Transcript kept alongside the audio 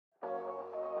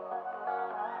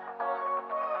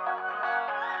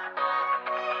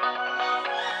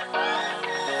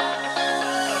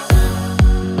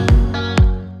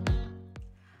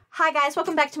Hi guys,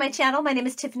 welcome back to my channel. My name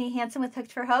is Tiffany Hansen with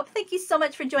Hooked for Hope. Thank you so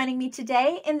much for joining me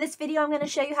today. In this video, I'm going to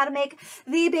show you how to make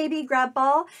the baby grab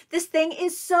ball. This thing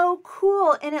is so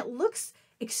cool and it looks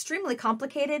extremely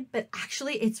complicated, but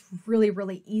actually it's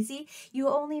really easy. You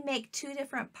only make 2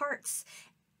 different parts,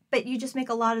 but you just make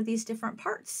a lot of these different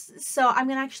parts. So I'm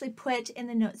going to actually put in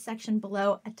the notes section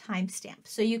below a timestamp.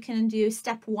 So you can do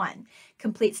step 1,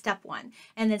 complete step 1,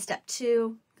 and then step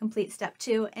 2, complete step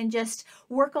 2, and just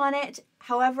work on it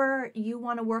however you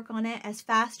want to work on it, as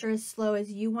fast or as slow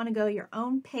as you want to go, your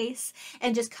own pace,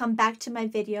 and just come back to my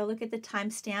video, look at the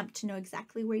timestamp to know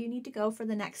exactly where you need to go for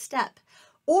the next step.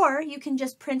 Or you can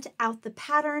just print out the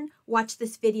pattern, watch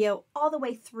this video all the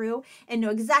way through, and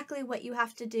know exactly what you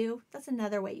have to do. That's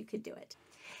another way you could do it.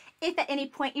 If at any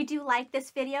point you do like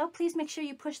this video, please make sure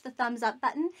you push the thumbs up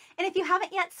button. And if you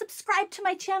haven't yet, subscribe to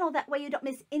my channel. That way you don't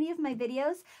miss any of my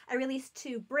videos. I release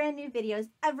 2 brand new videos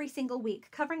every single week,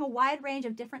 covering a wide range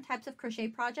of different types of crochet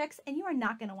projects, and you are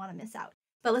not going to want to miss out.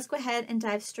 But let's go ahead and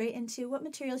dive straight into what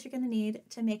materials you're going to need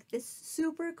to make this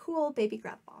super cool baby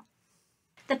grab ball.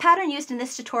 The pattern used in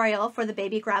this tutorial for the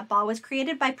baby grab ball was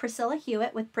created by Priscilla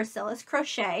Hewitt with Priscilla's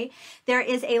Crochet. There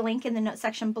is a link in the notes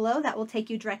section below that will take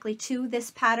you directly to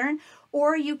this pattern,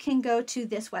 or you can go to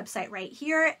this website right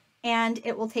here and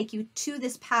it will take you to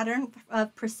this pattern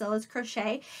of Priscilla's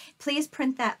Crochet. Please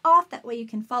print that off, that way you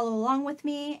can follow along with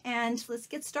me, and let's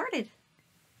get started.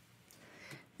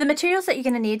 The materials that you're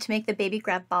going to need to make the baby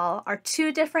grab ball are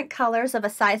 2 different colors of a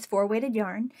size 4 weighted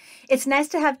yarn. It's nice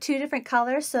to have 2 different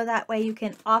colors so that way you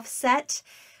can offset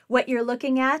what you're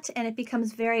looking at and it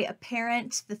becomes very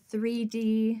apparent. The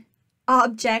 3D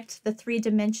object, the 3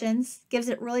 dimensions, gives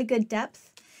it really good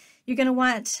depth. You're going to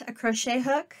want a crochet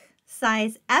hook,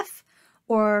 size F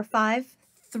or 5,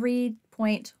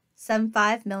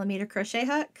 3.75 millimeter crochet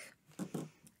hook,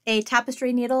 a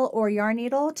tapestry needle or yarn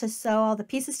needle to sew all the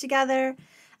pieces together,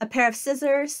 a pair of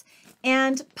scissors,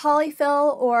 and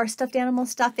polyfill or stuffed animal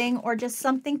stuffing, or just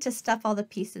something to stuff all the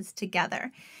pieces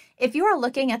together. If you are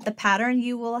looking at the pattern,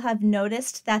 you will have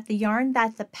noticed that the yarn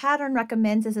that the pattern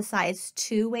recommends is a size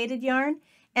 2 weighted yarn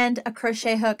and a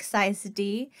crochet hook size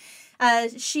D.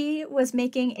 She was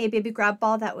making a baby grab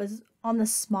ball that was on the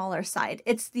smaller side.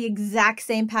 It's the exact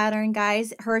same pattern,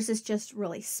 guys. Hers is just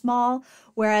really small,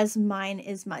 whereas mine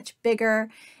is much bigger.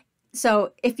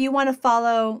 So if you want to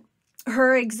follow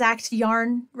her exact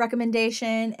yarn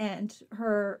recommendation and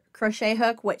her crochet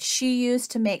hook, what she used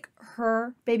to make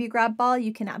her baby grab ball,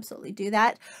 you can absolutely do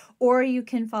that. Or you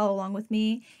can follow along with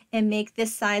me and make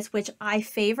this size, which I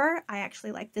favor. I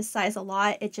actually like this size a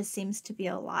lot. It just seems to be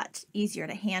a lot easier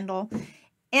to handle.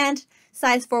 And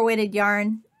size 4 weighted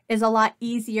yarn is a lot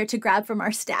easier to grab from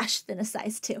our stash than a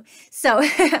size 2. So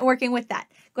working with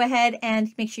that, go ahead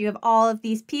and make sure you have all of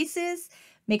these pieces.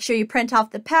 Make sure you print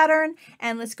off the pattern,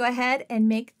 and let's go ahead and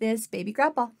make this baby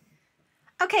grab ball.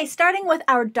 Okay, starting with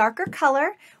our darker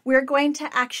color, we're going to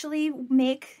actually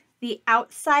make the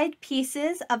outside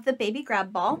pieces of the baby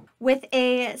grab ball with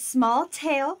a small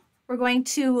tail. We're going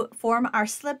to form our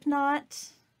slip knot,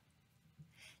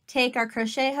 take our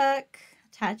crochet hook,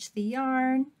 attach the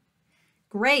yarn.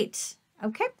 Great.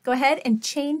 Okay, go ahead and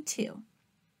chain 2.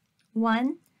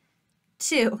 1,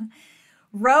 2.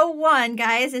 Row 1,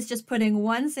 guys, is just putting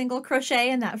 1 single crochet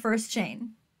in that first chain.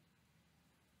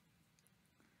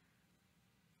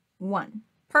 1.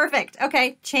 Perfect.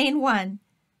 Okay, chain 1.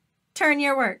 Turn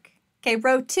your work. Okay,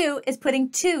 row 2 is putting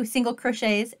 2 single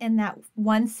crochets in that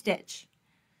 1 stitch.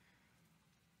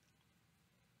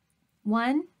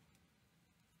 1,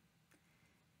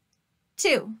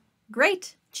 2.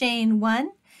 Great. Chain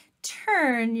 1.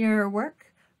 Turn your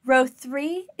work. Row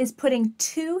 3 is putting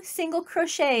 2 single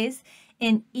crochets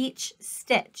in each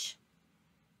stitch.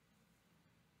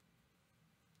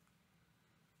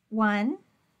 1,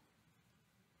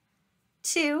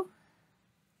 2,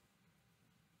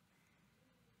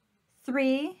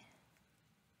 3,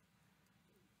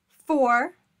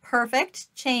 4.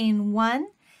 Perfect. Chain 1.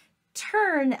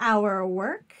 Turn our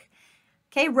work.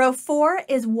 Okay, row 4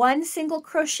 is 1 single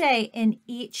crochet in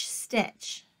each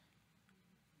stitch.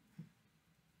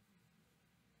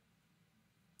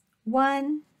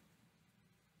 1,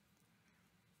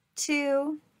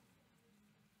 2,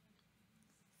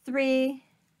 3,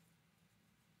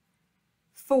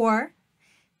 4,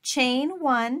 chain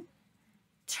 1,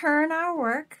 turn our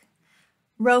work.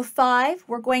 Row 5,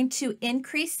 we're going to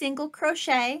increase single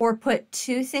crochet or put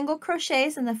 2 single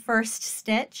crochets in the first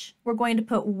stitch. We're going to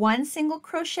put 1 single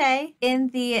crochet in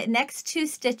the next 2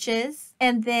 stitches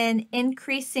and then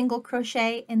increase single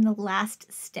crochet in the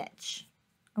last stitch.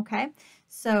 Okay,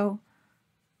 so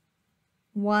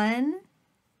 1,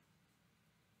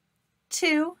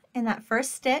 2, in that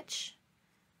first stitch,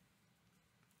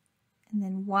 and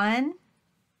then 1,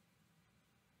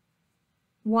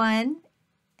 1,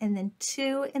 and then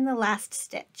 2 in the last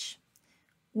stitch.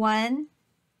 1,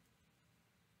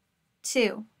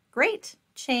 2. Great.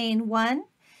 Chain 1,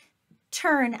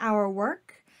 turn our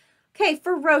work. Okay,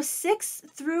 for row 6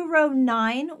 through row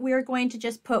 9, we're going to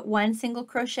just put 1 single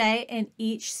crochet in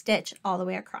each stitch all the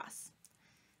way across.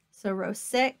 So row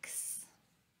 6,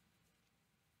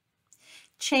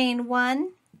 chain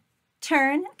 1,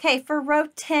 turn. Okay, for row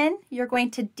 10, you're going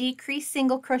to decrease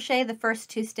single crochet the first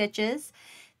 2 stitches,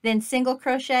 then single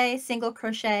crochet,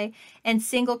 and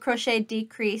single crochet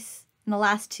decrease in the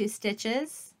last 2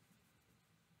 stitches.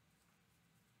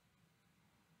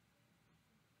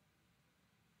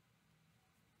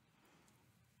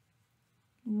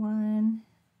 1,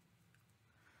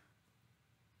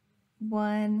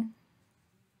 1,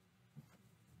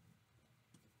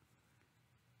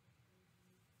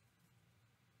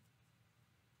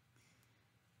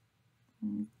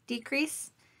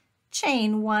 decrease,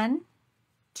 chain 1,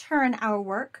 turn our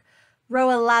work. Row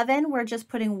 11, we're just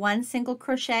putting 1 single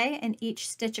crochet in each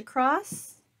stitch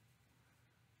across.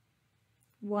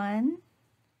 1,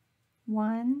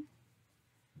 1,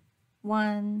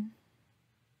 1,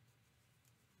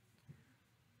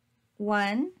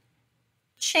 1,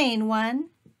 chain 1,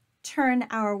 turn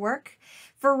our work.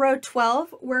 For row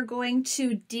 12, we're going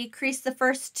to decrease the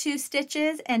first 2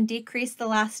 stitches and decrease the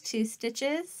last 2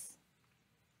 stitches.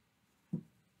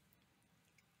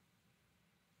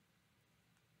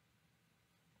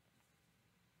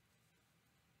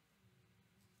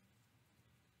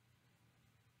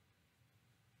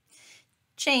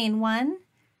 Chain 1,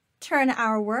 turn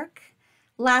our work.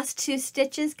 Last 2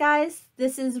 stitches, guys.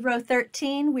 This is row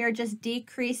 13. We are just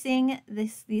decreasing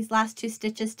these last 2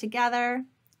 stitches together.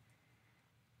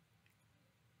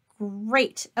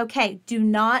 Great. Okay, do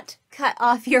not cut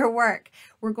off your work.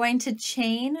 We're going to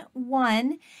chain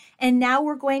 1, and now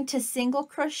we're going to single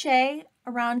crochet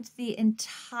around the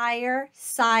entire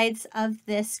sides of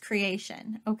this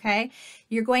creation, okay?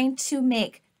 You're going to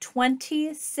make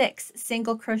 26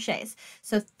 single crochets.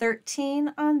 So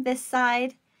 13 on this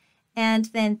side and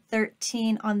then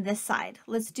 13 on this side.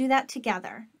 Let's do that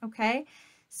together, okay?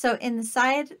 So in the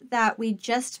side that we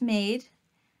just made,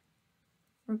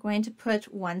 we're going to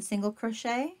put 1 single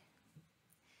crochet,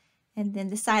 and then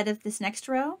the side of this next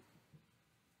row,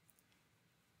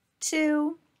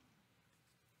 2,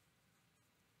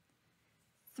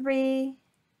 3,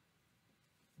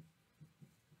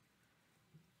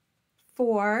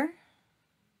 4,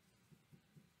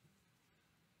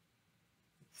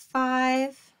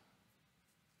 5,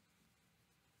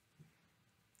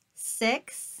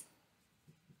 6,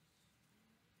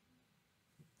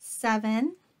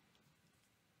 7,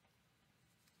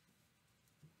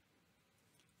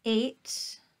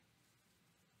 8,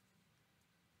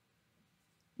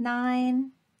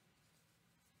 9,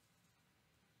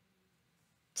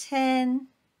 10,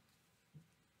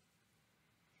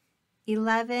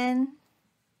 11,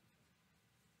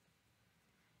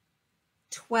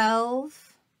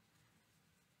 12,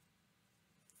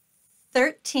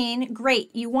 13.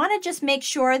 Great. You want to just make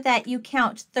sure that you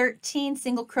count 13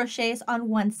 single crochets on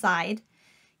one side.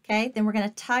 Okay, then we're going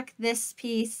to tuck this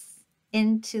piece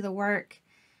into the work.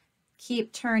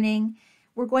 Keep turning.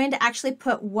 We're going to actually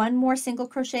put 1 more single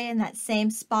crochet in that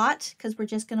same spot because we're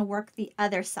just going to work the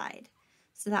other side.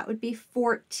 So that would be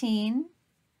 14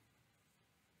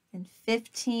 and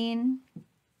 15,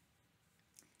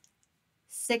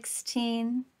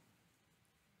 16,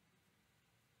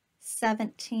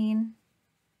 17,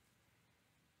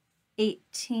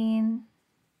 18,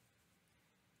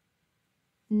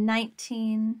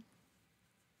 19,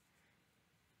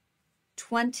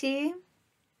 20,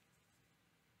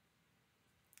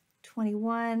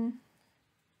 21,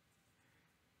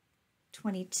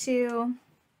 22,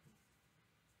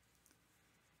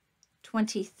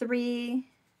 23,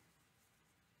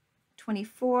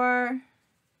 24,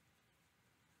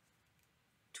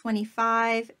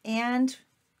 25, and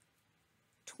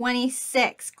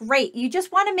 26. Great. You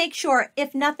just want to make sure,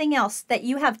 if nothing else, that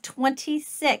you have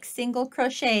 26 single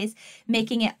crochets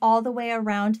making it all the way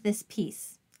around this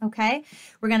piece. Okay,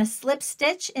 we're going to slip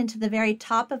stitch into the very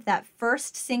top of that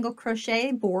first single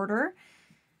crochet border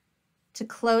to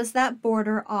close that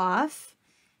border off.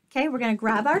 Okay, we're going to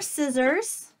grab our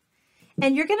scissors,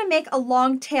 and you're going to make a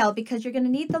long tail because you're going to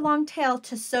need the long tail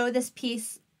to sew this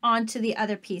piece onto the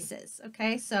other pieces.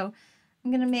 Okay, so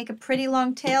I'm going to make a pretty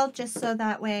long tail just so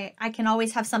that way I can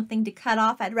always have something to cut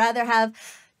off. I'd rather have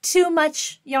too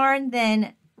much yarn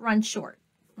than run short.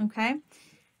 Okay,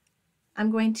 I'm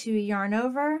going to yarn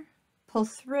over, pull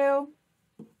through,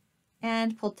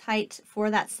 and pull tight for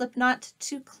that slip knot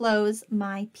to close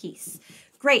my piece.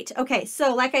 Great. Okay,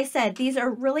 so like I said, these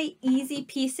are really easy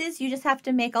pieces. You just have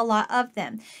to make a lot of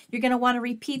them. You're going to want to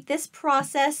repeat this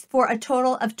process for a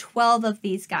total of 12 of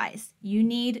these guys. You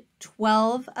need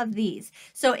 12 of these.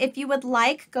 So if you would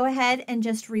like, go ahead and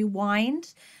just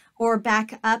rewind or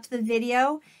back up the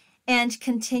video and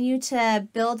continue to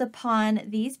build upon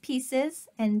these pieces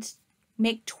and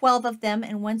make 12 of them.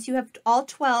 And once you have all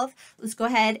 12, let's go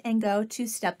ahead and go to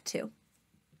step 2.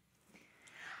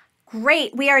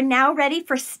 Great, we are now ready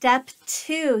for step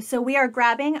 2. So we are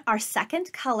grabbing our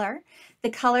second color, the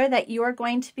color that you are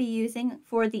going to be using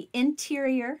for the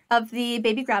interior of the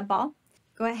baby grab ball.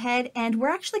 Go ahead, and we're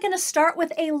actually going to start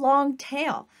with a long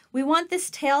tail. We want this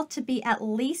tail to be at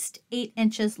least 8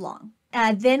 inches long.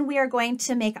 Then we are going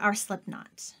to make our slip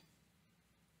knot.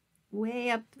 Way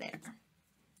up there.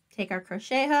 Take our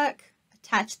crochet hook,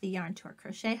 attach the yarn to our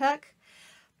crochet hook.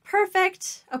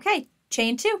 Perfect. Okay,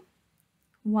 chain 2.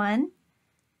 1,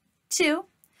 2.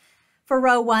 For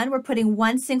row 1, we're putting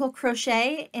 1 single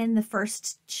crochet in the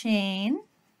first chain.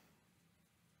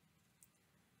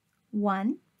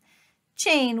 1,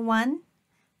 chain 1,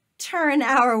 turn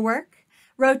our work.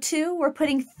 Row 2, we're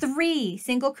putting 3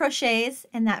 single crochets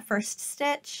in that first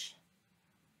stitch.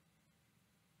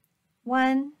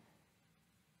 1,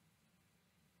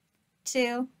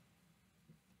 2,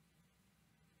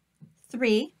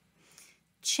 3,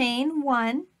 chain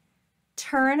 1,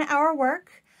 turn our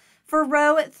work. For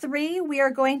row 3, we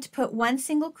are going to put 1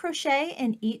 single crochet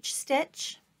in each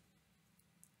stitch.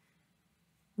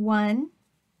 1,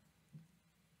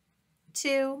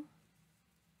 2,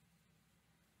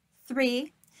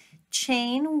 3,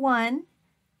 chain 1,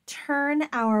 turn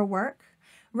our work.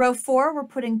 Row 4, we're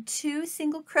putting 2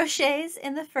 single crochets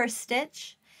in the first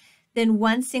stitch, then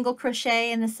 1 single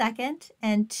crochet in the second,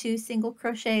 and 2 single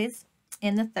crochets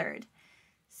in the third.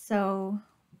 So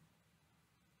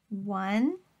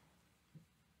 1,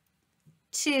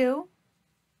 2,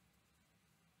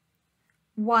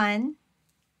 1,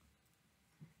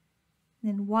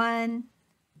 then 1,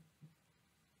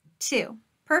 2.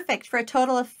 Perfect, for a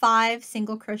total of 5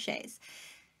 single crochets.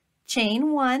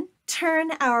 Chain 1,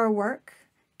 turn our work.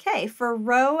 Okay, for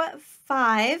row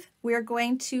 5, we're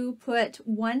going to put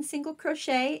 1 single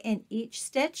crochet in each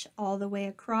stitch all the way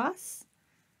across.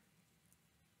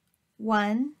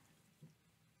 1,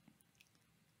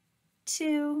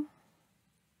 2,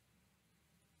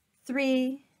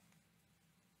 3,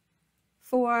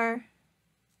 4,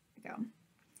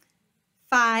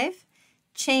 5,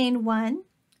 chain 1.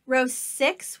 Row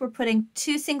 6, we're putting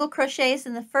 2 single crochets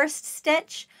in the first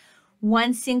stitch,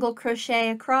 1 single crochet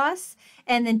across,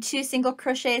 and then 2 single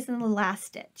crochets in the last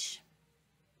stitch.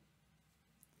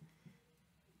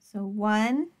 So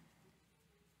 1,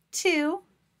 2,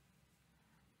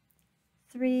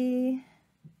 3,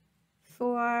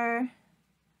 4,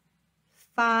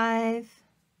 5,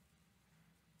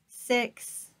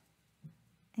 6,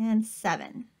 and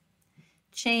 7.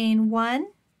 Chain 1,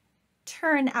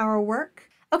 turn our work.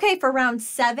 Okay, for round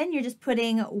 7, you're just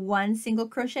putting 1 single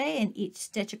crochet in each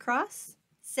stitch across.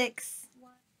 6,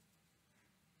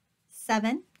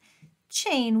 7,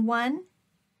 chain 1,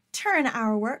 turn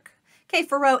our work. Okay,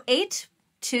 for row 8,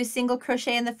 2 single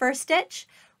crochet in the first stitch,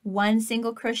 1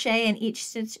 single crochet in each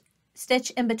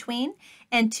stitch in between,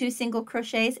 and 2 single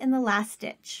crochets in the last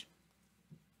stitch.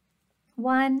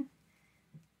 1,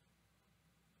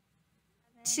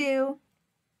 2,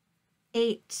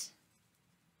 8,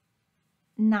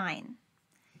 9.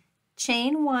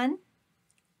 Chain 1,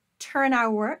 turn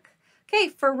our work. Okay,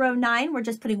 for row 9, we're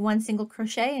just putting 1 single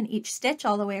crochet in each stitch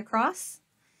all the way across.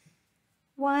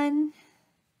 1,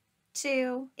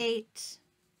 2, 8,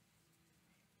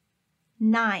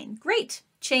 9. Great.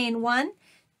 Chain 1,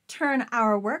 turn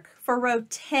our work. For row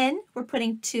 10, we're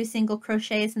putting 2 single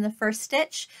crochets in the first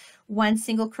stitch, 1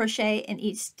 single crochet in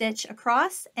each stitch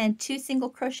across, and 2 single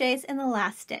crochets in the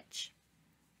last stitch.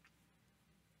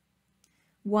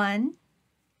 1,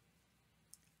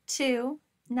 2,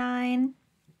 9,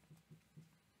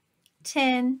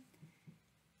 10,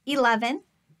 11,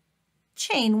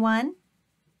 chain 1,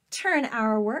 turn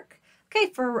our work.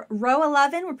 Okay, for row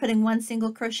 11, we're putting 1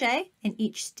 single crochet in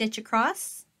each stitch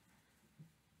across.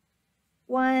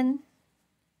 1,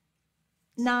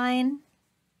 9,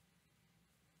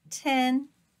 10,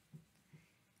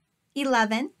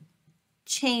 11,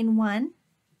 chain 1,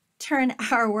 turn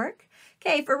our work.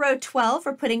 Okay, for row 12,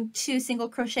 we're putting 2 single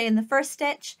crochet in the first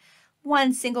stitch,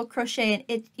 1 single crochet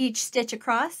in each stitch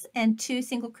across, and 2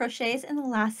 single crochets in the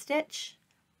last stitch.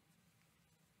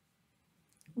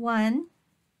 1,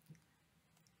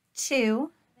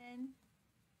 2,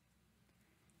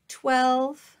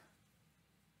 12,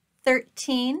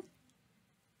 13,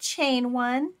 chain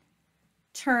 1,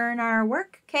 turn our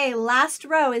work. Okay, last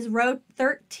row is row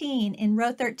 13. In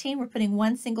row 13, we're putting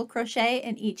 1 single crochet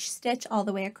in each stitch all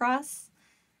the way across.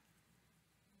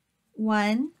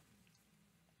 1,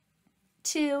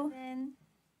 2,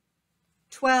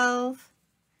 12,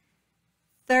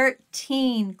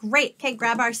 13. Great. Okay,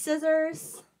 grab our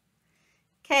scissors.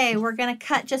 Okay, we're going to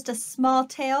cut just a small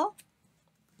tail.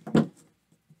 Okay,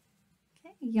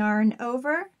 yarn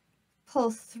over,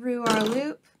 pull through our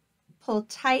loop, pull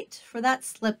tight for that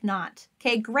slip knot.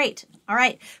 Okay, great. All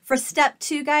right, for step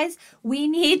 2, guys, we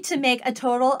need to make a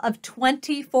total of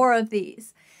 24 of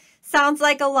these. Sounds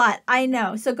like a lot, I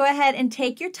know. So go ahead and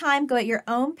take your time, go at your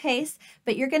own pace,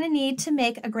 but you're going to need to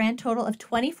make a grand total of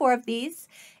 24 of these.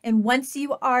 And once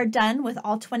you are done with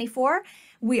all 24,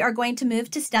 we are going to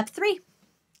move to step 3.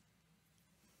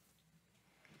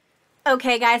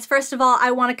 Okay, guys, first of all, I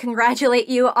want to congratulate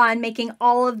you on making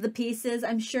all of the pieces.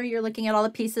 I'm sure you're looking at all the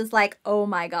pieces like, oh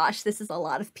my gosh, this is a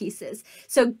lot of pieces.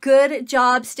 So good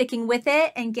job sticking with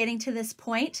it and getting to this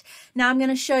point. Now I'm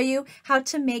going to show you how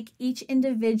to make each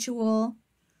individual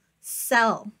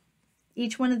cell,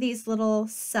 each one of these little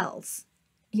cells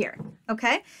here,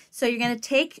 okay? So you're going to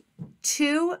take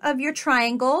 2 of your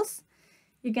triangles.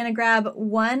 You're going to grab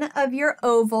 1 of your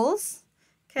ovals,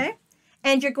 okay?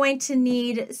 And you're going to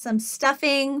need some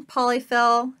stuffing,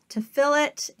 polyfill to fill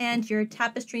it, and your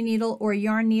tapestry needle or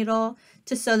yarn needle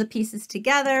to sew the pieces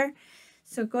together.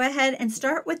 So go ahead and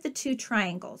start with the 2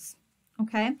 triangles,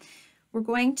 okay? We're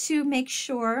going to make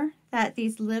sure that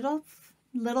these little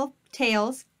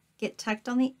tails get tucked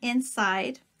on the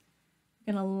inside.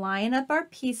 We're going to line up our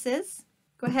pieces.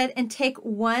 Go ahead and take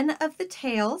 1 of the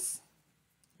tails,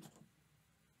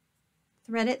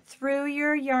 thread it through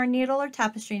your yarn needle or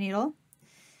tapestry needle.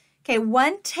 Okay,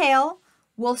 1 tail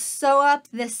will sew up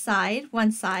this side,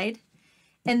 one side,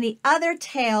 and the other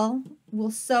tail will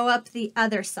sew up the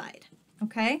other side,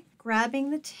 okay?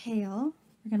 Grabbing the tail,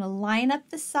 we're going to line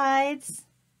up the sides,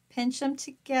 pinch them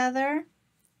together,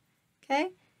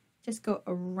 okay? Just go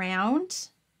around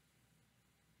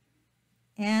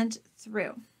and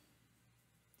through.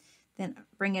 Then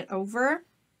bring it over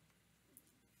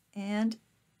and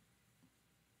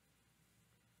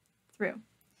through.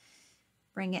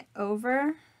 Bring it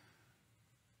over,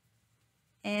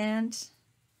 and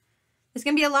there's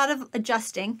going to be a lot of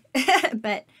adjusting,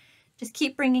 but just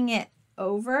keep bringing it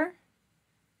over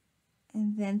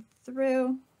and then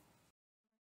through.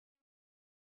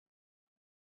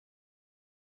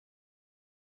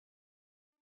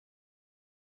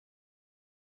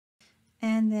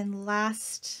 And then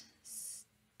last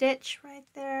stitch right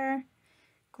there.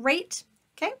 Great.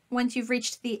 Okay, once you've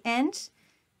reached the end,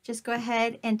 just go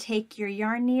ahead and take your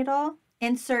yarn needle,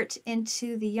 insert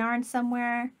into the yarn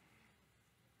somewhere,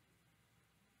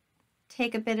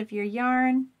 take a bit of your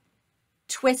yarn,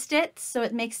 twist it so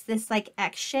it makes this like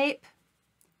X shape.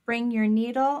 Bring your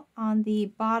needle on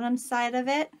the bottom side of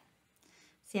it.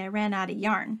 See, I ran out of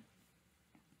yarn.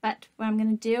 But what I'm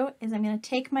going to do is I'm going to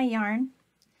take my yarn.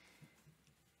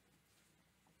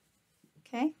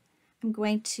 Okay, I'm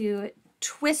going to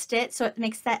twist it so it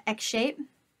makes that X shape.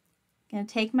 I'm going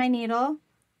to take my needle,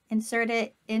 insert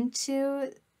it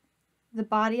into the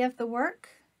body of the work,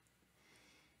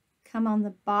 come on the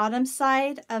bottom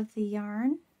side of the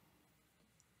yarn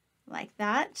like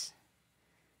that,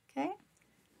 okay?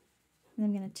 And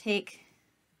I'm going to take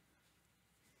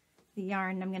the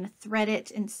yarn, I'm going to thread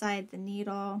it inside the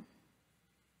needle.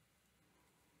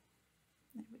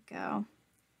 There we go.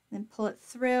 Then pull it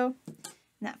through, and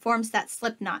that forms that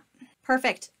slip knot.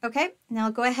 Perfect. Okay, now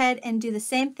go ahead and do the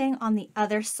same thing on the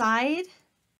other side.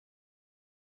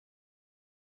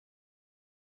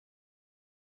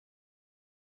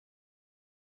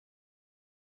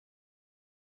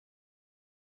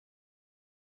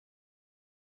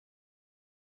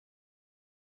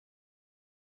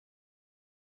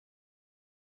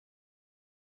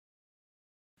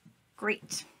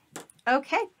 Great.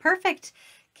 Okay, perfect.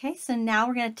 Okay, so now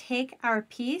we're going to take our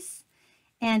piece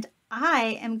and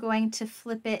I am going to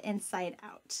flip it inside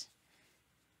out.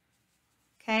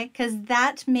 Okay, because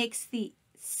that makes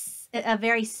a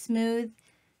very smooth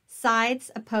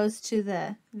sides opposed to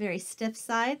the very stiff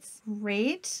sides.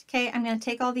 Great. Okay, I'm going to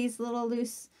take all these little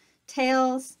loose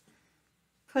tails,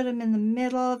 put them in the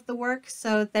middle of the work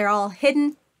so they're all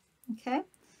hidden. Okay,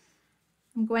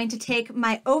 I'm going to take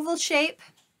my oval shape.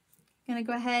 I'm going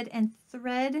to go ahead and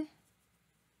thread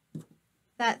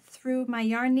that through my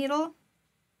yarn needle.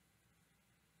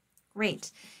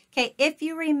 Great. Okay, if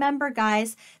you remember,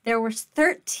 guys, there were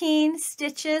 13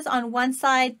 stitches on one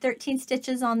side, 13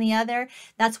 stitches on the other.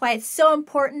 That's why it's so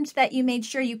important that you made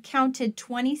sure you counted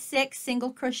 26 single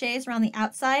crochets around the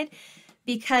outside,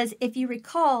 because if you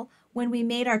recall, when we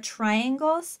made our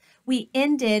triangles, we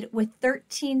ended with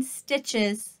 13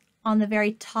 stitches on the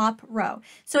very top row.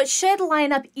 So it should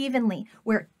line up evenly,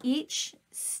 where each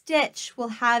stitch will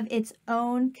have its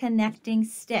own connecting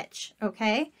stitch,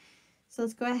 okay? So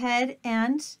let's go ahead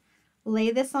and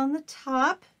lay this on the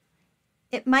top.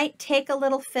 It might take a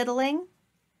little fiddling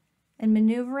and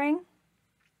maneuvering,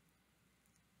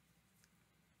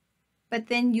 but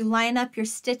then you line up your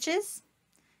stitches,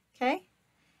 okay?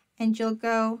 And you'll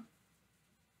go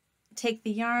take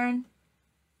the yarn,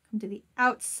 come to the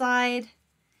outside,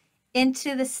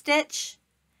 into the stitch,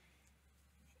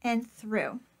 and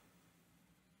through,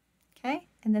 okay?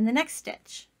 And then the next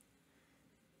stitch,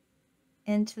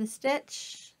 into the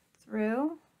stitch,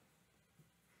 through,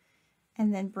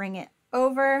 and then bring it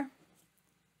over,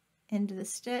 into the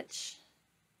stitch,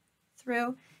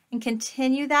 through, and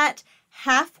continue that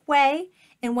halfway.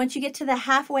 And once you get to the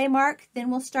halfway mark, then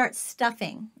we'll start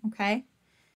stuffing, okay?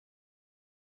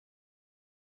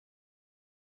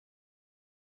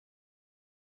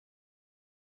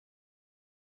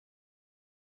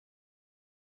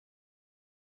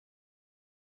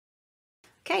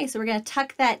 Okay, so we're going to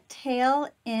tuck that tail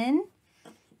in.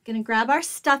 Going to grab our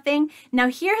stuffing. Now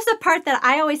here's the part that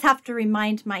I always have to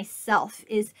remind myself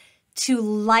is to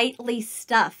lightly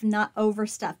stuff, not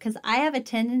overstuff, because I have a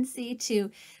tendency to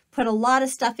put a lot of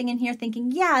stuffing in here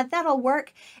thinking, yeah, that'll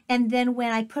work. And then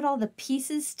when I put all the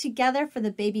pieces together for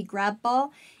the baby grab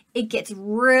ball, it gets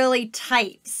really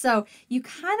tight. So you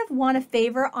kind of want to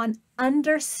favor on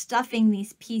understuffing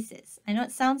these pieces. I know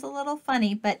it sounds a little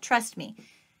funny, but trust me,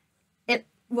 it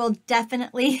will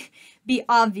definitely be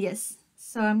obvious.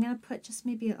 So I'm going to put just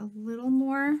maybe a little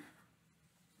more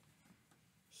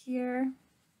here.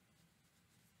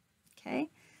 Okay,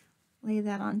 lay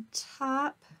that on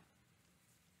top.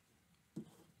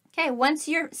 Okay, once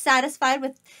you're satisfied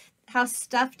with how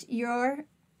stuffed your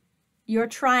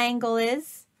triangle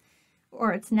is,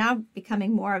 or it's now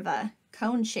becoming more of a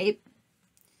cone shape,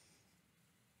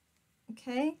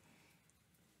 okay,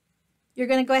 you're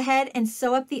going to go ahead and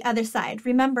sew up the other side.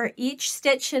 Remember, each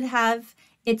stitch should have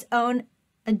its own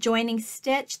adjoining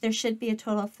stitch. There should be a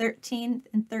total of 13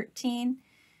 and 13.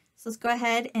 So let's go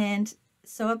ahead and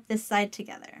sew up this side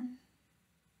together.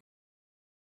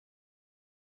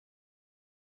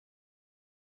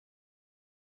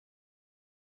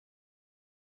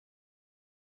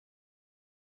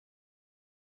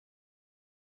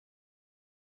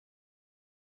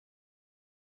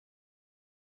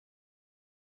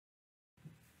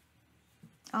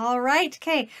 All right,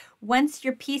 okay, once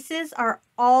your pieces are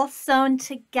all sewn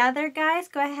together, guys,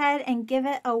 go ahead and give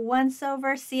it a once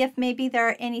over. See if maybe there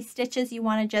are any stitches you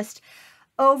want to just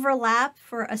overlap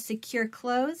for a secure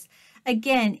close.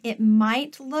 Again, it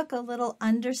might look a little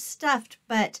understuffed,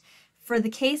 but for the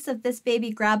case of this baby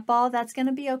grab ball, that's going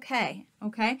to be okay,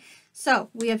 okay? So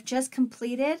we have just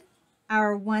completed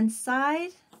our one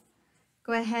side.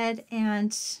 Go ahead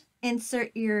and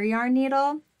insert your yarn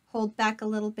needle. Hold back a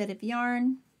little bit of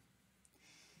yarn.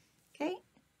 Okay,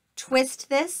 twist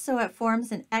this so it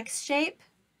forms an X shape.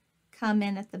 Come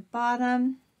in at the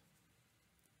bottom.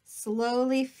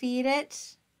 Slowly feed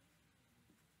it.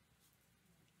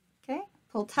 Okay,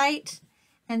 pull tight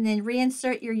and then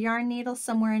reinsert your yarn needle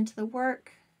somewhere into the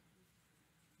work.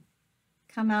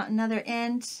 Come out another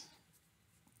end.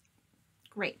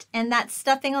 Great, and that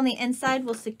stuffing on the inside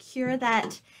will secure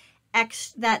that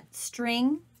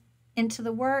string into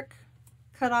the work.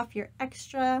 Cut off your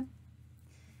extra.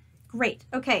 Great.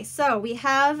 Okay, so we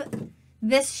have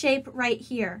this shape right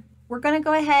here. We're going to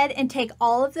go ahead and take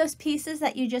all of those pieces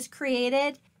that you just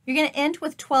created. You're going to end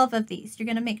with 12 of these. You're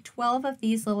going to make 12 of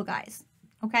these little guys.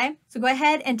 Okay, so go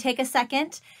ahead and take a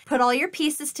second, put all your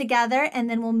pieces together, and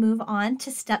then we'll move on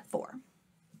to step 4.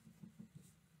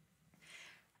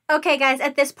 Okay guys,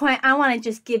 at this point, I want to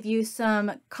just give you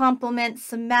some compliments,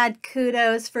 some mad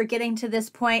kudos for getting to this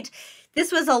point. This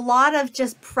was a lot of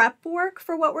just prep work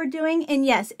for what we're doing. And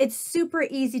yes, it's super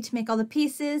easy to make all the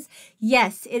pieces.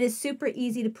 Yes, it is super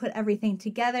easy to put everything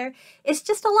together. It's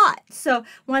just a lot. So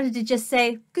wanted to just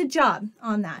say good job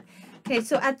on that. Okay,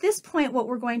 so at this point, what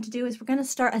we're going to do is we're going to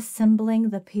start assembling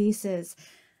the pieces.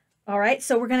 All right,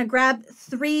 so we're going to grab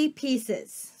 3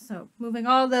 pieces. So moving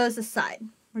all those aside.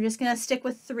 We're just going to stick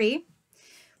with 3.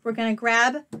 We're going to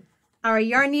grab our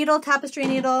yarn needle, tapestry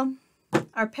needle,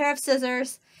 our pair of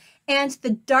scissors, and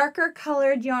the darker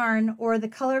colored yarn or the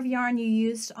color of yarn you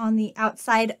used on the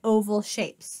outside oval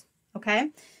shapes.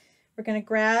 Okay? We're going to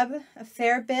grab a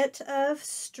fair bit of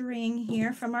string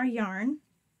here from our yarn.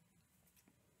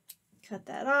 Cut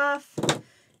that off.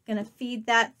 Going to feed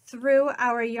that through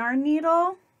our yarn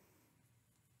needle.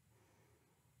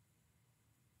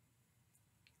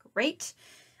 Great.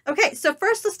 Okay, so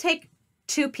first let's take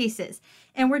 2 pieces,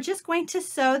 and we're just going to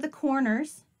sew the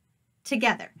corners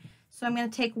together. So I'm going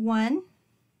to take one,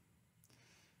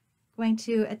 going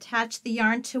to attach the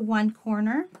yarn to one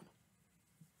corner.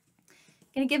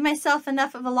 Going to give myself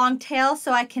enough of a long tail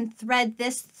so I can thread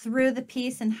this through the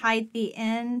piece and hide the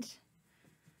end.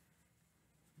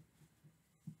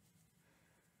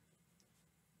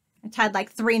 I tied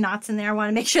like 3 knots in there. I want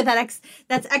to make sure that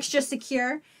that's extra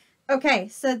secure. Okay,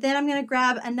 so then I'm going to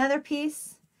grab another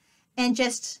piece and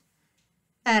just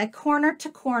corner to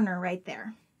corner right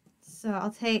there. So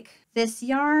I'll take this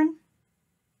yarn.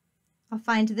 I'll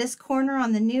find this corner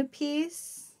on the new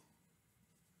piece.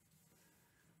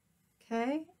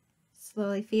 Okay,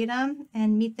 slowly feed them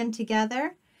and meet them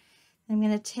together. I'm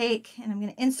going to take and I'm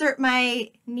going to insert my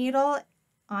needle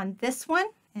on this one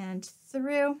and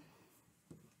through,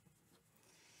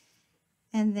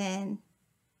 and then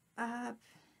up,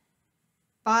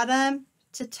 bottom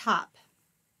to top.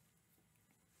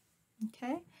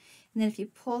 Okay, and then if you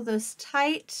pull those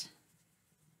tight,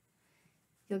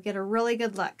 you'll get a really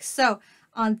good look. So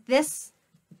on this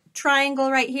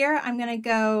triangle right here, I'm going to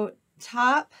go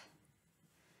top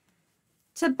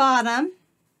to bottom,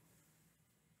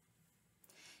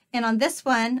 and on this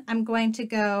one I'm going to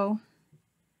go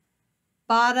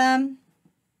bottom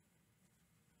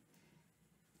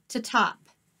to top,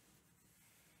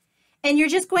 and you're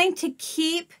just going to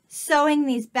keep sewing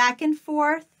these back and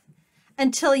forth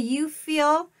until you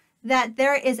feel that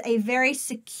there is a very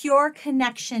secure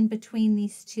connection between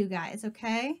these two guys.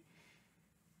 Okay,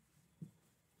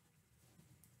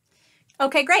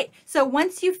 great. So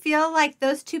once you feel like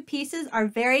those 2 pieces are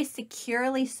very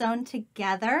securely sewn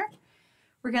together,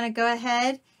 we're going to go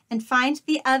ahead and find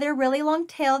the other really long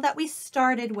tail that we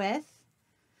started with.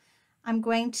 I'm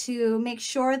going to make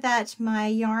sure that my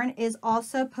yarn is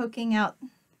also poking out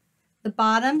the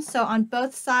bottom. So on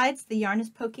both sides, the yarn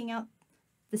is poking out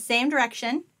the same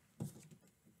direction.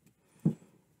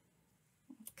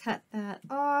 Cut that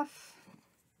off.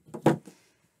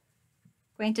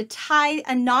 Going to tie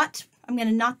a knot. I'm going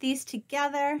to knot these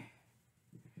together.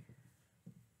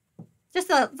 Just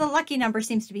the lucky number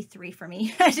seems to be 3 for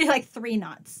me. I do like 3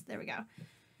 knots. There we go.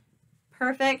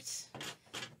 Perfect.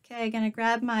 Okay, I'm going to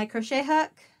grab my crochet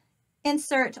hook,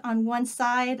 insert on one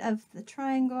side of the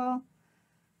triangle.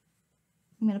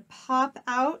 I'm going to pop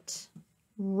out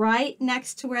right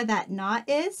next to where that knot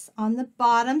is on the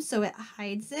bottom so it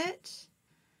hides it.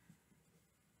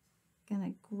 I'm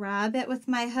going to grab it with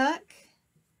my hook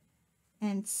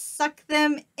and suck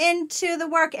them into the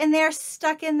work, and they're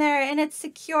stuck in there and it's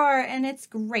secure and it's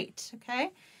great. Okay,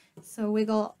 so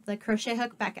wiggle the crochet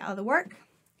hook back out of the work.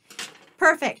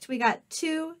 Perfect. We got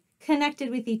 2 connected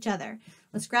with each other.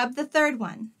 Let's grab the third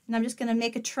one, and I'm just going to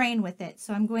make a train with it.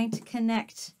 So I'm going to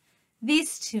connect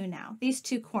these 2 now, these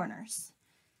 2 corners.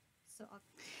 So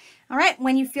all right,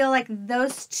 when you feel like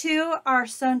those 2 are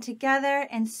sewn together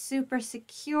and super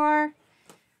secure,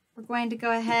 we're going to go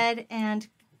ahead and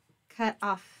cut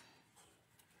off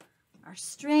our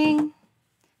string,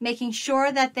 making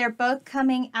sure that they're both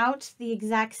coming out the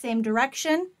exact same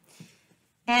direction,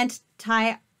 and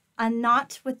tie a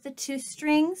knot with the 2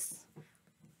 strings.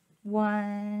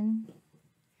 1,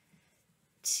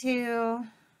 2,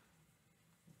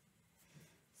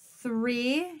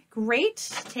 3.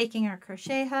 Great. Taking our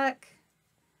crochet hook,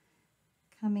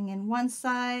 coming in one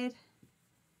side,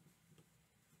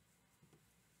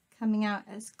 coming out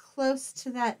as close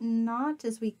to that knot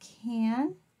as we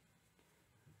can.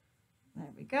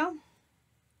 There we go.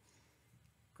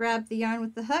 Grab the yarn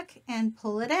with the hook and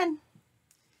pull it in.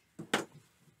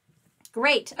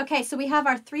 Great. Okay, so we have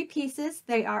our 3 pieces.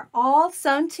 They are all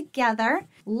sewn together.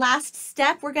 Last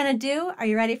step we're going to do, are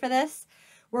you ready for this?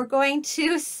 We're going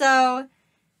to sew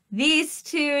these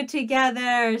 2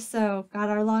 together. So got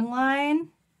our long line,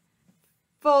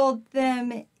 fold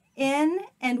them in,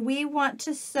 and we want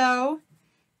to sew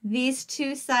these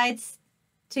 2 sides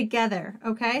together.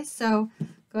 Okay, so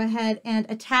go ahead and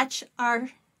attach our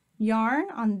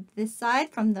yarn on this side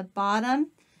from the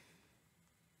bottom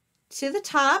to the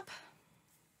top.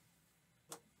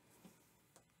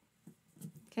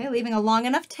 Okay, leaving a long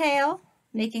enough tail,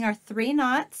 making our 3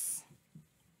 knots.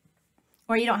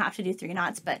 Or you don't have to do 3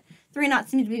 knots, but 3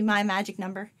 knots seems to be my magic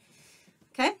number.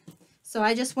 Okay, so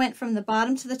I just went from the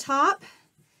bottom to the top,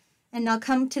 and I'll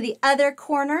come to the other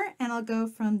corner, and I'll go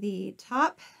from the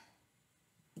top,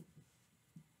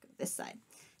 this side,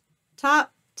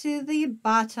 top to the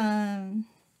bottom.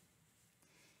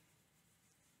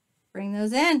 Bring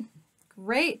those in.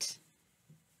 Great.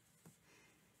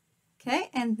 Okay,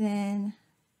 and then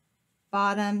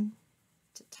bottom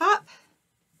to top.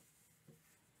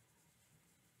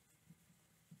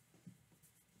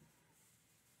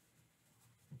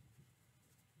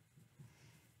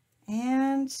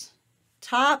 And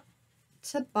top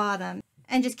to bottom.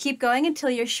 And just keep going until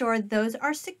you're sure those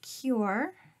are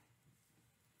secure.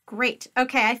 Great.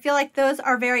 Okay, I feel like those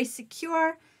are very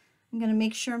secure. I'm going to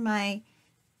make sure my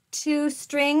two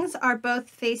strings are both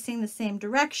facing the same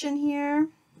direction here.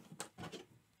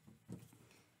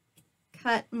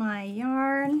 Cut my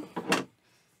yarn.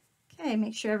 Okay,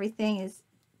 make sure everything is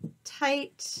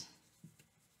tight.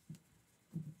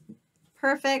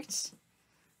 Perfect.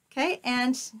 Okay,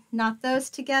 and knot those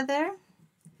together.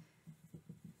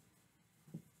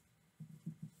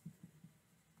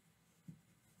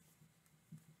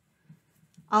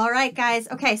 All right, guys.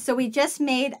 Okay, so we just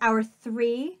made our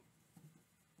 3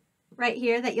 right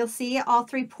here that you'll see, all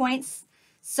 3 points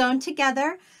sewn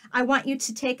together. I want you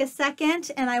to take a second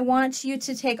and I want you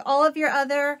to take all of your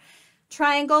other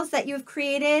triangles that you've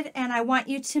created and I want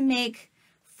you to make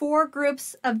 4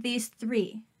 groups of these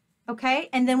 3, okay?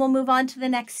 And then we'll move on to the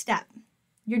next step.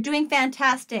 You're doing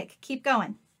fantastic. Keep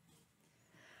going.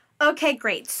 Okay,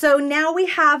 great. So now we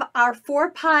have our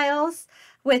 4 piles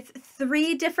with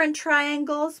 3 different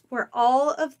triangles where all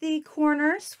of the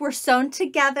corners were sewn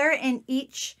together in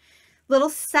each little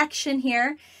section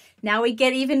here. Now we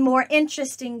get even more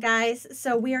interesting, guys.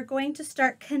 So we are going to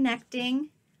start connecting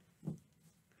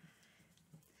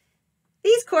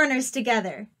these corners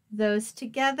together, those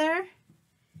together,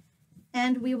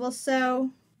 and we will sew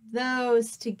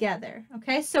those together.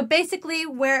 Okay, so basically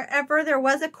wherever there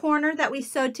was a corner that we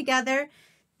sewed together,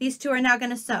 these 2 are now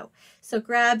going to sew. So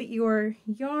grab your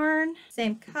yarn,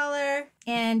 same color,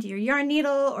 and your yarn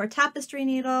needle or tapestry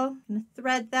needle. I'm going to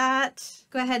thread that.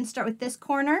 Go ahead and start with this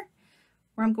corner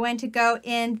where I'm going to go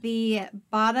in the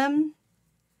bottom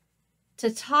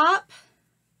to top,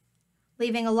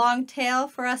 leaving a long tail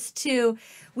for us to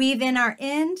weave in our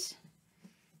end.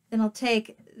 Then I'll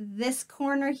take this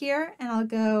corner here and I'll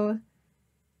go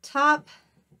top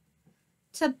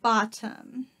to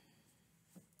bottom.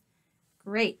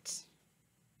 Great.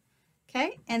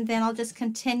 Okay, and then I'll just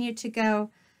continue to go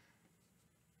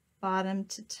bottom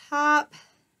to top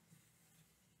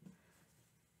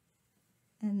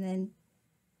and then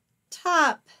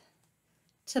top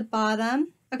to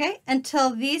bottom, okay,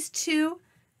 until these 2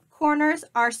 corners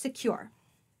are secure.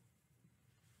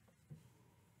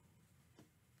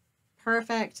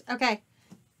 Perfect. Okay.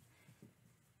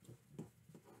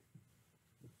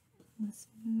 Let's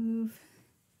move.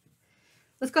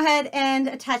 Let's go ahead and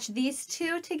attach these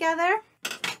 2 together.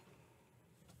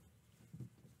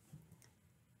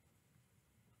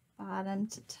 Bottom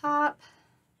to top,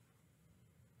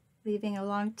 leaving a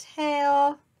long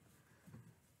tail,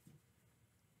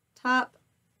 top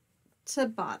to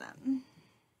bottom.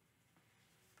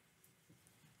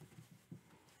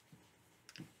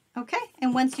 Okay,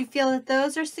 and once you feel that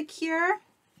those are secure,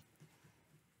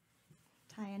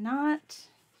 tie a knot.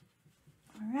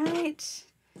 All right.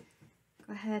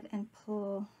 Go ahead and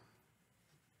pull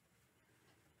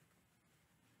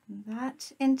that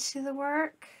into the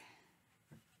work.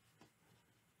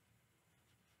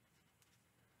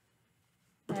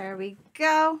 There we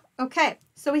go. Okay,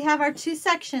 so we have our 2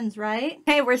 sections, right?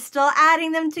 Okay, we're still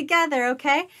adding them together,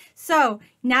 okay? So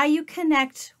now you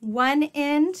connect one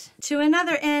end to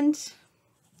another end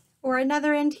or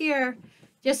another end here,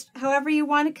 just however you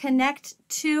want to connect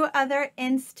 2 other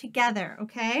ends together,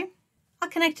 okay? I'll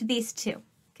connect these 2,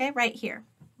 okay, right here,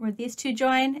 where these 2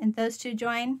 join and those 2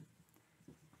 join.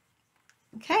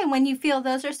 Okay, and when you feel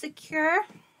those are secure,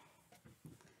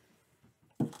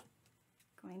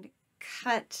 going to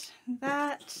cut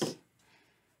that,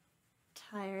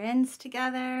 tie our ends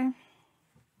together,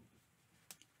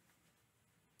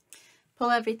 pull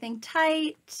everything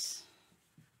tight.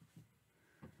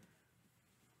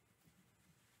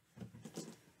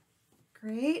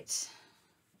 Great.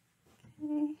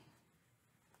 Okay.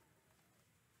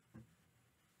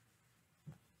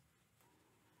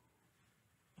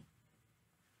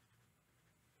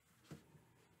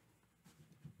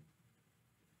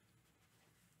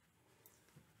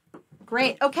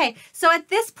 Great. Okay, so at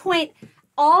this point,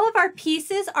 all of our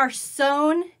pieces are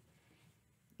sewn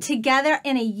together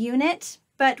in a unit,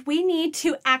 but we need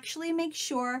to actually make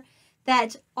sure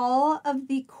that all of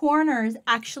the corners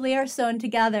actually are sewn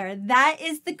together. That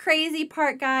is the crazy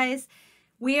part, guys.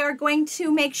 We are going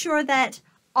to make sure that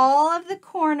all of the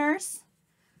corners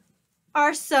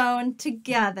are sewn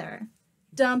together.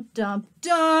 Dum, dum,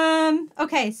 dum.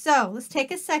 Okay, so let's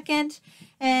take a second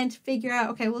and figure out,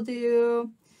 okay, we'll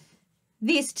do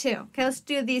these two. Okay, let's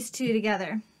do these two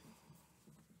together.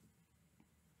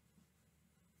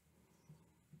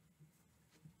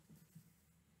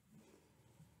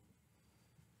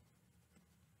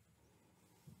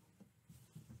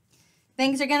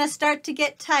 Things are going to start to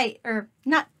get tight, or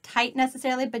not tight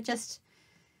necessarily, but just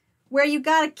where you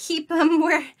got to keep them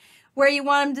where you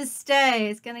want them to stay.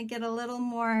 It's going to get a little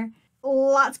more,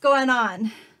 lots going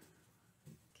on.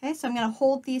 Okay, so I'm going to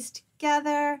hold these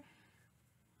together.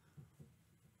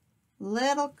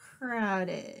 Little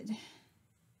crowded,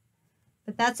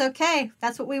 but that's okay.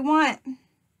 That's what we want.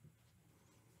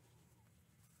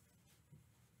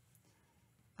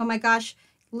 Oh my gosh,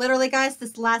 literally guys,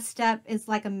 this last step is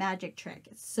like a magic trick.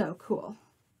 It's so cool.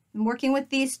 I'm working with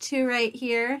these two right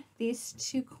here, these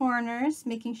two corners,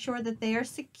 making sure that they are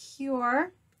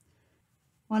secure.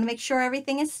 Want to make sure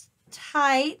everything is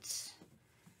tight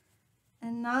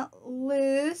and not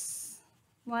loose.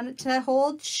 Want it to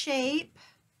hold shape.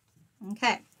 Okay.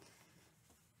 I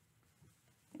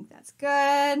think that's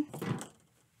good.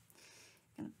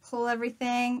 Gonna pull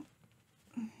everything,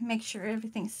 make sure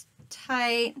everything's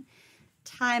tight,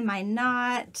 tie my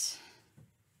knot.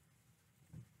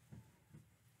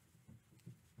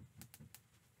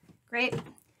 Great.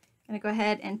 Gonna go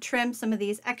ahead and trim some of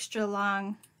these extra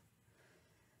long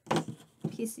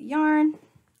pieces of yarn,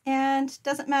 and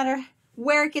doesn't matter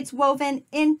where it gets woven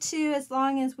into as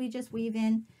long as we just weave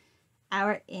in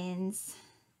our ends.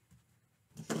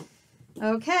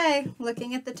 Okay,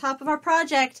 looking at the top of our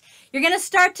project, you're gonna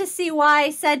start to see why I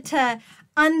said to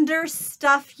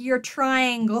understuff your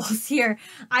triangles here.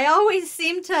 I always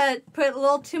seem to put a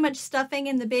little too much stuffing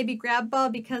in the baby grab ball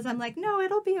because I'm like, no,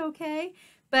 it'll be okay.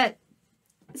 But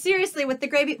seriously, with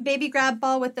the baby grab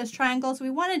ball with those triangles, we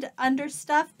wanted to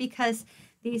understuff because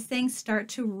these things start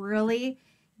to really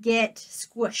get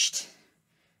squished.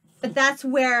 But that's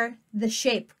where the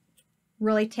shape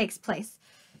really takes place.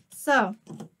 So,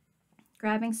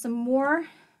 grabbing some more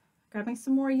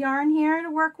yarn here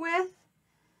to work with.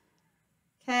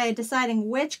 Okay, deciding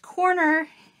which corner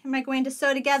am I going to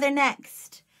sew together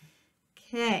next.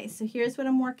 Okay, so here's what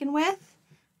I'm working with.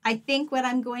 I think what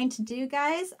I'm going to do,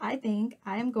 guys, I think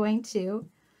I am going to,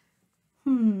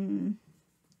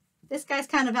 this guy's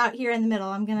kind of out here in the middle.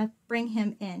 I'm going to bring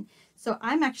him in. So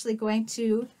I'm actually going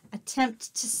to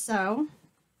attempt to sew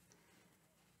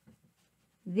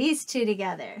these two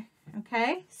together.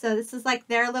 Okay, so this is like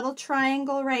their little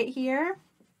triangle right here.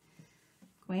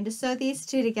 Going to sew these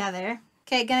two together.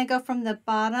 Okay, gonna go from the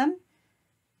bottom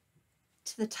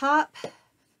to the top,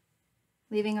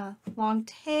 leaving a long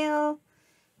tail,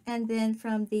 and then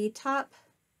from the top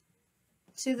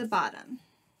to the bottom.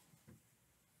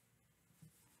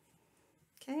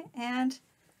 Okay, and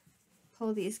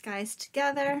pull these guys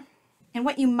together. And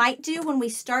what you might do when we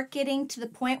start getting to the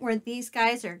point where these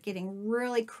guys are getting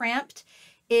really cramped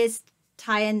is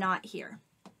tie a knot here.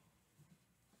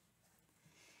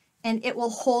 And it will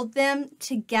hold them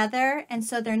together, and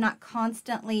so they're not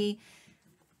constantly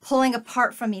pulling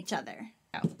apart from each other.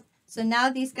 So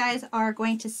now these guys are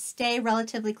going to stay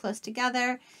relatively close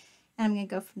together, and I'm going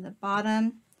to go from the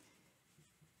bottom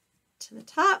to the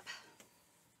top.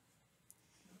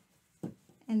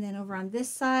 And then over on this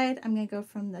side, I'm going to go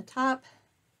from the top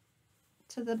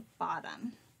to the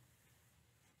bottom.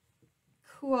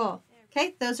 Cool.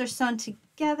 Okay, those are sewn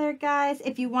together, guys.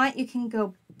 If you want, you can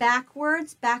go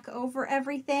backwards, back over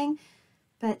everything,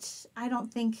 but I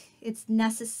don't think it's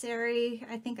necessary.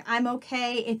 I think I'm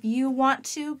okay. If you want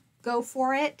to, go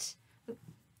for it. Go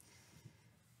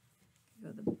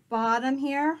to the bottom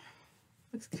here.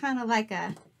 Looks kind of like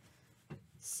a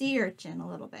sea urchin a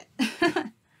little bit.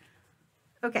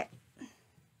 Okay.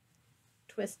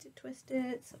 Twist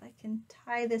it so I can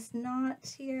tie this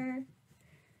knot here.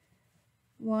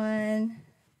 1,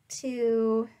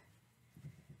 2,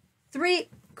 3.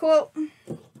 Cool.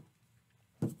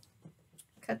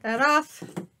 Cut that off.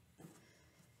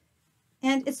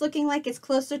 And it's looking like it's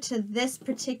closer to this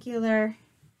particular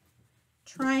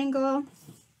triangle.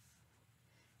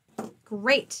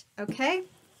 Great. Okay.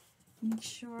 Make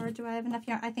sure, do I have enough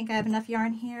yarn? I think I have enough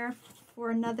yarn here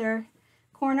for another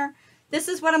corner. This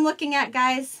is what I'm looking at,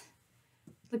 guys.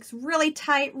 Looks really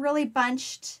tight, really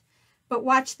bunched. But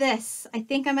watch this. I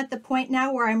think I'm at the point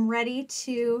now where I'm ready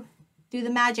to do the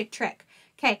magic trick.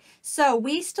 Okay, so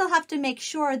we still have to make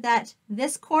sure that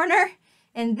this corner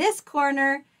and this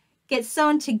corner get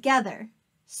sewn together.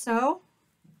 So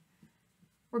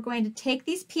we're going to take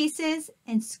these pieces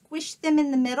and squish them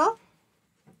in the middle.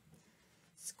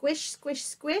 Squish, squish,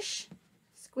 squish.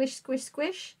 Squish, squish,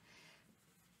 squish.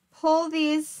 pull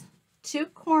these two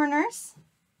corners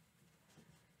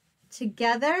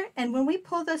together, and when we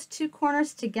pull those two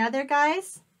corners together,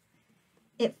 guys,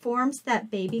 it forms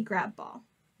that baby grab ball.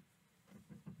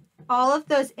 All of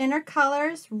those inner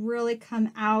colors really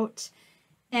come out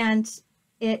and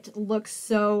it looks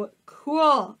so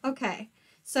cool. Okay,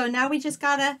 so now we just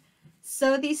gotta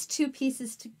sew these two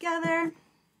pieces together.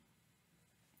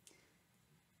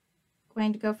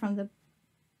 Going to go from the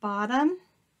bottom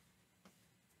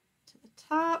to the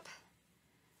top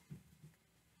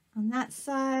on that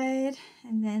side,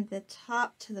 and then the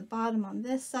top to the bottom on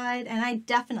this side. And I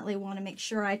definitely want to make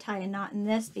sure I tie a knot in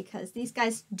this because these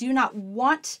guys do not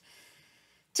want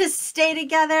to stay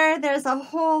together. There's a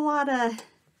whole lot of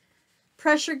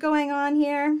pressure going on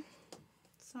here.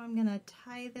 So I'm going to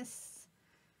tie this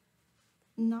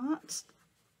knot,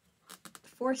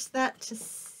 force that to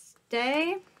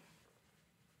stay.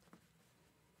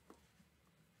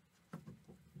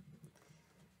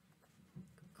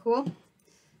 Cool.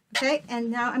 Okay, and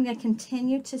now I'm going to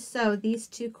continue to sew these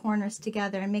two corners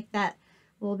together and make that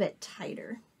a little bit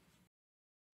tighter.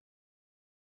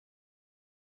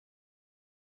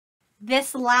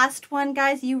 This last one,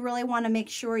 guys, you really want to make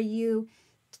sure you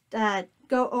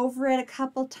go over it a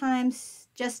couple times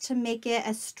just to make it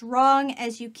as strong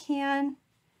as you can.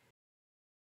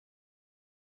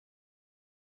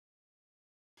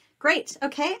 Great.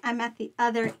 Okay, I'm at the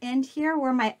other end here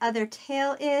where my other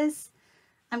tail is.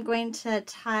 I'm going to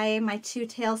tie my two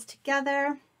tails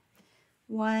together.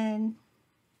 1,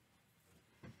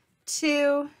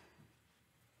 2,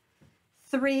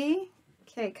 3.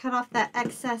 Okay, cut off that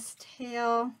excess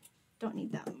tail. Don't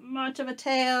need that much of a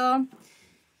tail.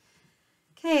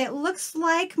 Okay, it looks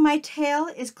like my tail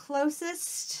is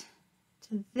closest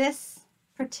to this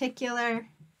particular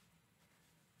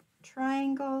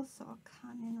triangle, so I'll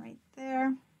come in right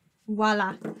there.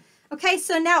 Voila. Okay,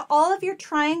 so now all of your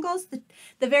triangles,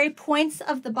 the very points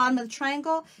of the bottom of the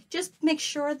triangle, just make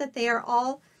sure that they are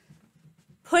all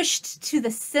pushed to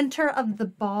the center of the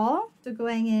ball. So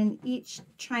going in each,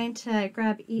 trying to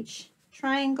grab each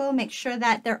triangle, make sure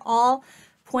that they're all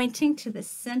pointing to the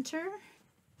center.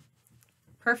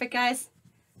 Perfect, guys.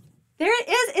 There it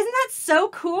is. Isn't that so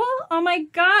cool? Oh my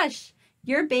gosh.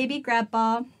 Your baby grab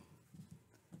ball.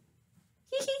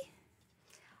 Hee hee.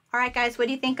 All right, guys, what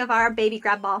do you think of our baby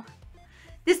grab ball?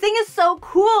 This thing is so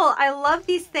cool. I love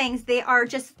these things. They are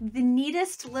just the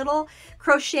neatest little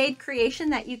crocheted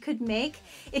creation that you could make.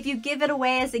 If you give it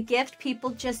away as a gift, people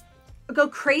just go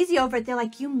crazy over it. They're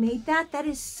like, you made that? That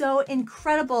is so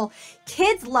incredible.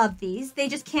 Kids love these. They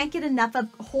just can't get enough of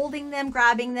holding them,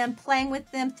 grabbing them, playing with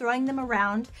them, throwing them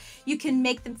around. You can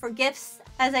make them for gifts,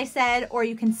 as I said, or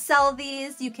you can sell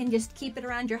these. You can just keep it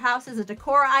around your house as a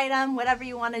decor item, whatever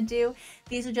you want to do.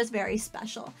 These are just very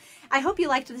special. I hope you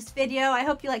liked this video. I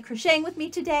hope you liked crocheting with me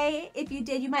today. If you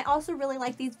did, you might also really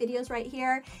like these videos right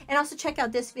here. And also check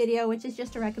out this video, which is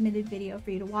just a recommended video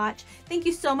for you to watch. Thank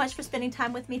you so much for spending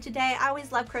time with me today. I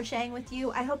always love crocheting with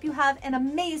you. I hope you have an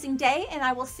amazing day, and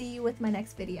I will see you with my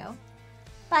next video.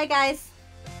 Bye, guys.